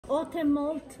oat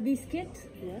malt biscuit.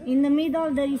 In the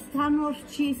middle there is Tanner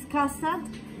cheese custard,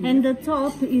 and the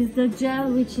top is the gel,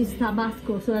 which is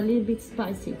Tabasco, so a little bit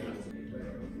spicy.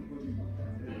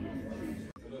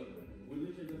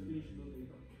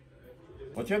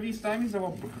 What you have this time is our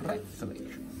bread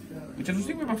selection, which as you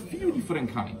see we have a few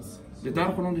different kinds. The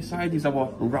dark one on the side is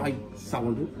our rye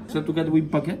sourdough, served together with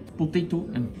baguette, potato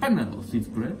and fennel seeds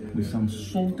bread with some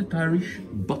salted Irish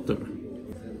butter.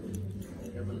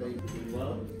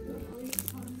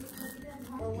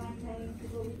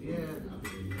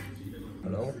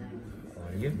 Hello, how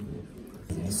are you?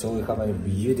 So we have a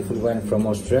beautiful wine from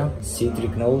Austria,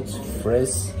 citric notes,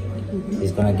 fresh.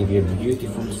 It's gonna give you a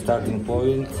beautiful starting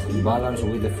point, balance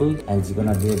with the food, and it's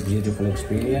gonna be a beautiful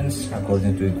experience.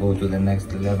 According to go to the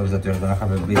next levels, that you're gonna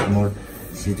have a bit more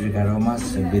citric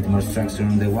aromas, a bit more structure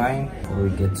in the wine before we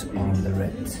get on the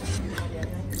red.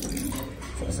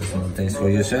 Just a small taste for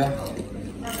you, sir.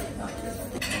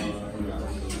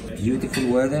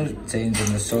 Beautiful weather, change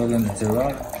in the soil and the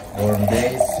terroir, warm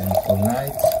days and cold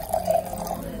nights.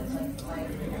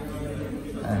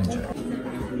 Enjoy.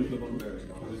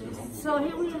 So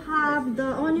here we have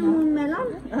the honeymoon melon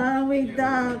with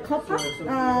coppa,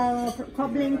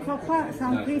 Cobble Lane coppa,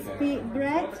 some crispy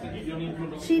bread,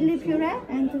 chili puree,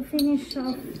 and to finish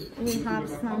off we have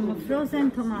some frozen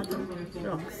tomato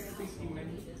rocks.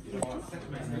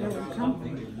 You're welcome.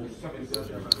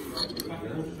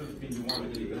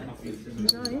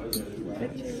 Enjoy.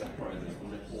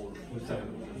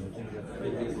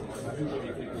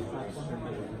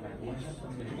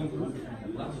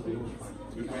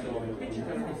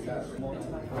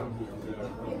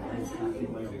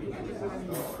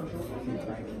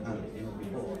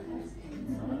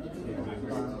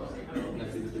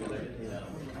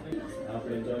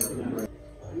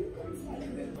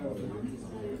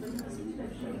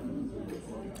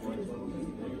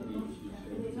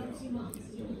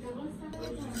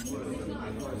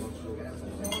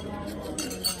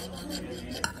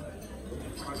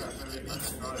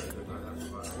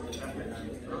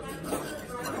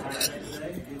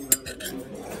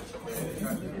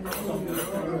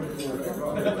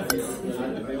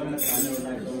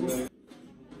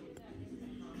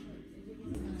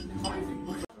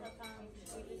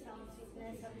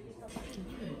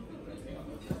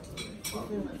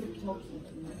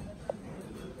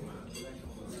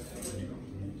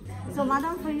 So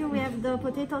madam, for you we have the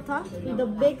potato tart with the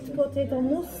baked potato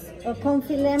mousse,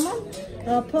 confit lemon,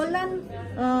 pollen,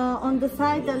 on the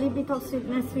side a little bit of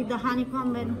sweetness with the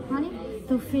honeycomb and honey.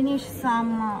 To finish,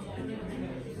 some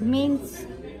mint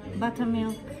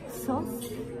buttermilk sauce.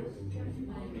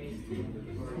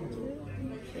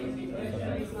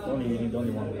 Only one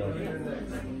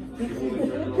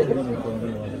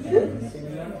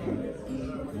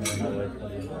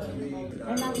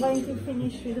And I'm going to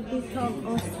finish with a bit of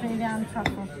Australian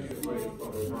truffle.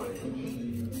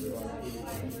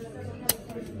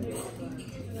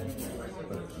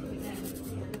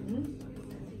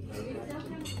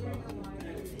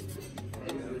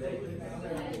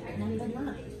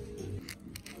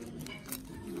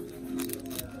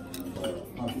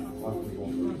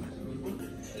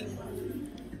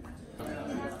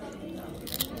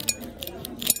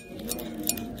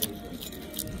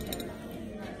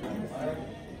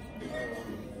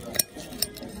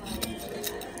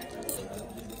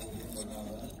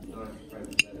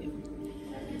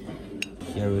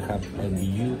 Here we have a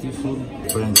beautiful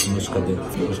French muscadet.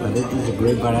 Muscadet is a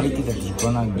great variety that is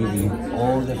gonna give you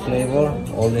all the flavor,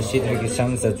 all the citric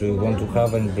essence that we want to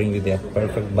have and bring you the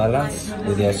perfect balance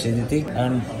with the acidity.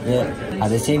 And at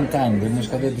the same time, the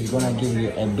muscadet is gonna give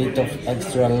you a bit of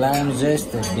extra lime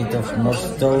zest, a bit of more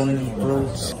stone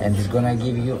fruits, and it's gonna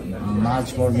give you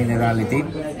much more minerality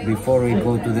before we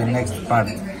go to the next part.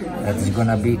 That is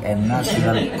gonna be a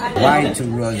natural white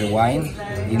rose wine.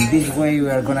 In this way, we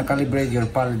are gonna calibrate your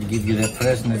palate, give you the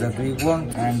freshness that we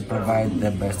want, and provide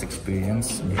the best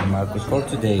experience with Marcus for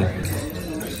today.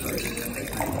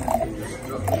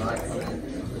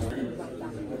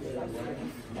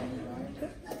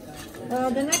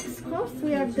 The next course,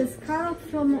 we have the scallop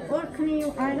from Orkney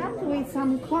Island with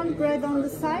some cornbread on the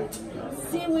side,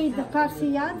 seaweed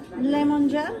carsillade, lemon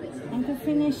gel, and to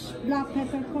finish, black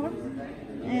peppercorn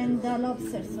and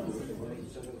lobster sauce.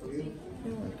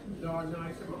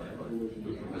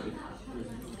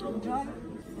 Enjoy.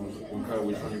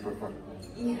 Which one you prefer?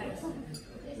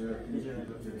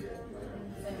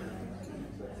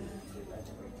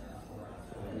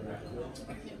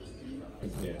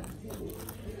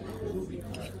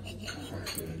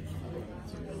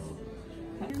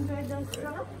 Enjoy the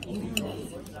scallop?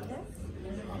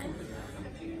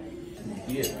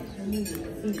 Yeah.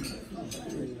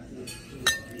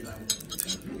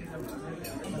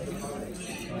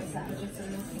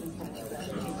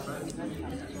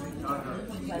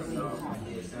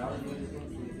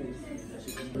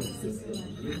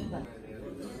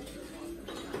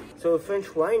 So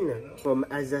French wine from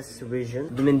Alsace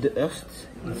region, Domaine de Hearst.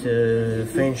 It's a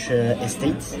French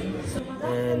estate,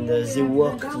 and they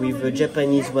worked with a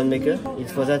Japanese winemaker.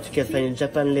 It's for that you can find a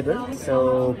Japan label.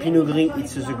 So Pinot Gris,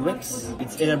 it's the grapes.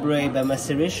 It's elaborated by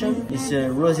maceration. It's a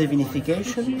rosé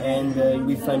vinification, and you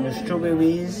will find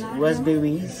strawberries,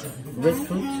 raspberries, red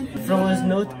fruit, floral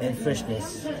note, and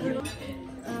freshness.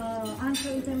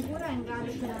 Anchovy tempura and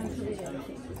garlic and anchovy.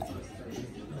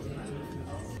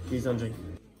 Please enjoy.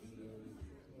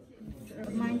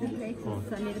 Mind the plate,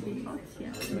 it's a little bit hot.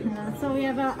 Yeah. So we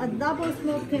have a double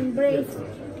smoked and braised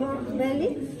pork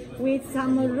belly with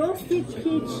some roasted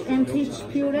peach and peach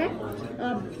puree,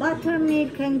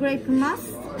 buttermilk and grape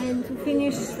must, and to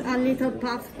finish a little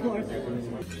puffed pork.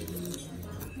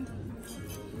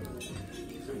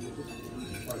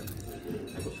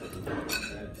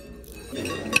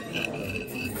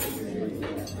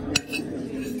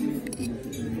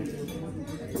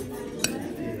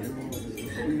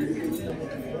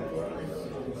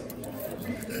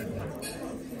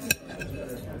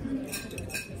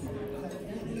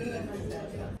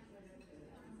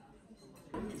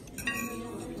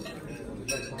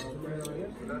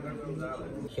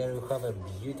 Here you have a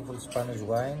beautiful Spanish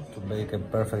wine to make a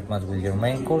perfect match with your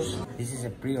main course. This is a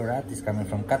Priorat, it's coming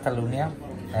from Catalonia,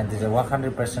 and it's a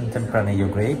 100%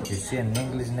 Tempranillo grape. You see an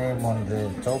English name on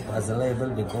the top as a label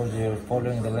because you're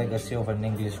following the legacy of an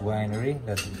English winery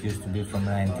that used to be from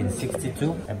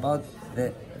 1962. About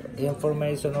the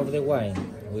information of the wine,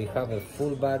 we have a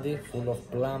full body, full of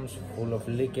plums, full of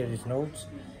licorice notes.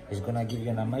 It's gonna give you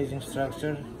an amazing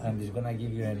structure, and it's gonna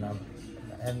give you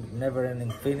and never-ending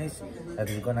finish that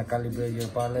is gonna calibrate your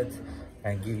palate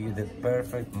and give you the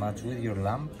perfect match with your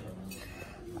lamp.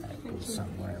 I put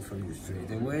somewhere for you straight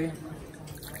away.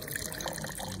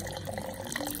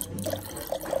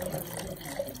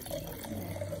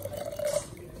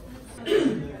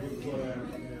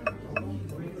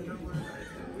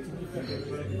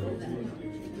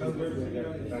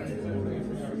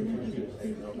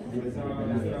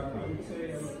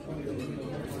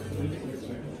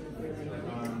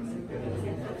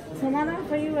 So madam,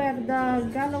 for you we have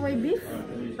the Galloway beef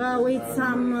with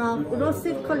some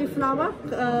roasted cauliflower,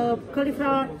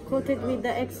 cauliflower coated with the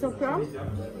exochrome,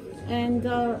 and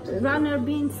runner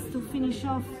beans to finish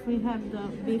off. We have the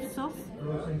beef sauce.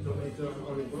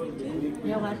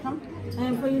 You're welcome.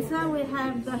 And for you sir, we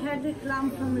have the Herdwick lamb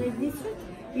from Lake District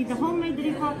with the homemade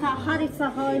ricotta,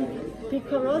 harissa oil,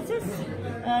 pickle roses,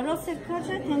 roasted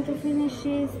courgette, and to finish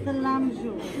is the lamb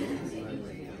jus.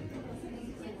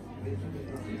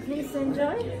 Please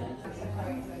enjoy.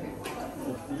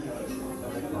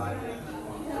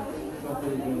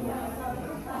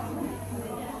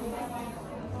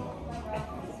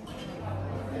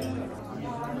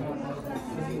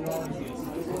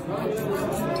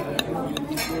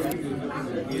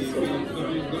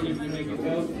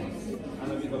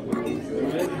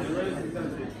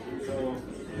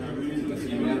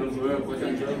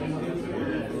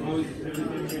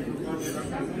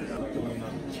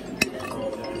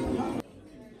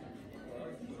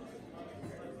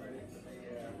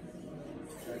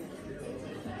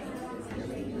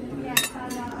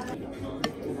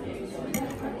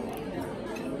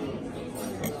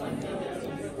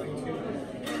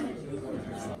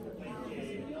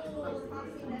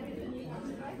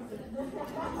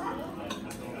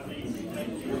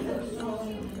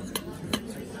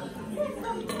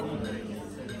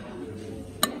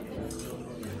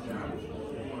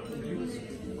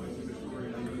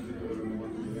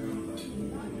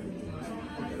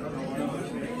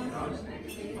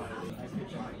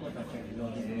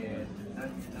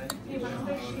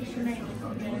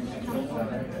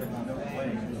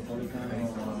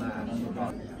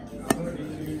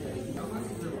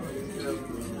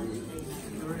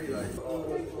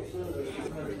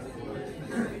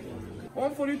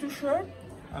 One for you to share.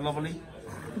 A lovely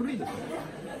bread.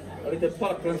 A little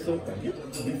parkland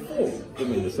before the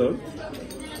main dessert.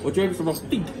 What you have is our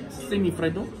pig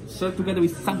semi-freddo, served together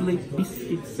with sable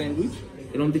biscuit sandwich,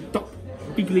 and on the top,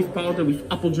 pig leaf powder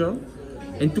with apple gel.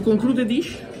 And to conclude the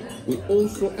dish, we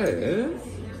also have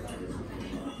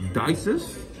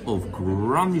dices of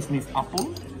Granny Smith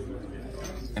apple,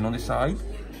 and on the side,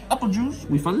 apple juice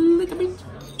with a little bit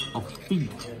of pig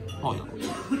oil.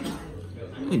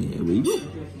 And here we go.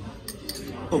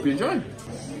 Hope you enjoy.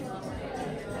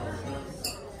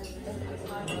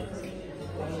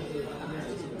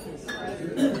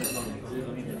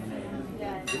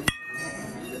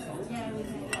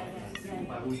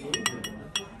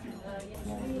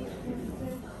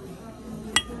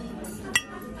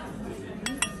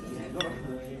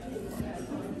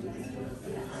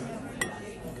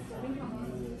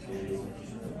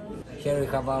 Here we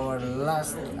have our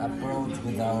last approach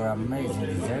with our amazing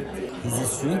dessert. It's a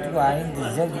sweet wine,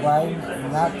 dessert wine,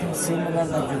 nothing similar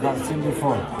that you have seen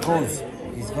before. Because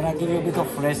it's gonna give you a bit of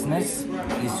freshness.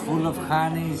 It's full of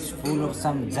honey, it's full of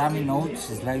some jammy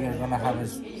notes. It's like you're gonna have a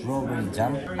strawberry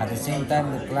jam. At the same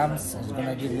time, the plums is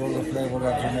gonna give you all the flavor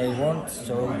that you may want.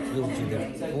 So it gives you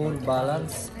the full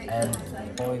balance and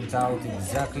points out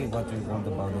exactly what we want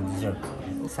about the dessert.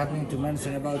 Something to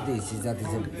mention about this is that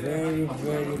it's a very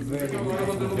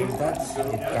beautiful vintage.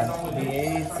 It can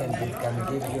create and it can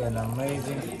give you an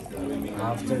amazing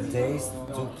aftertaste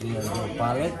to clear your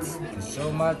palate. Thank you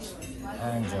so much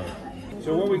and enjoy.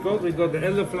 So what we got the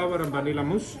elderflower and vanilla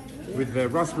mousse with the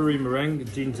raspberry meringue,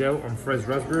 ginger on fresh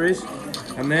raspberries,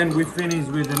 and then we finish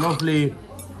with the lovely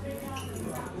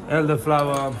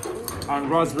elderflower and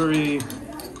raspberry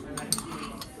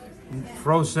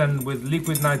frozen with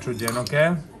liquid nitrogen.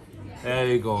 Okay, there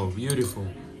you go, beautiful.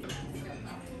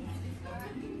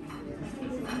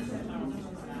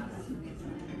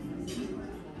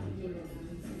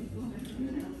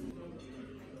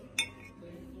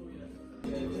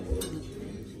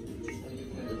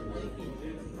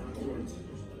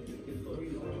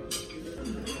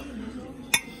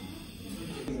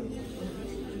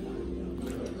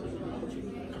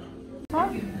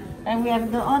 And we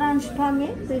have the orange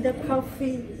pomade with the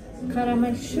coffee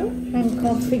caramel shoe and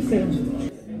coffee cream.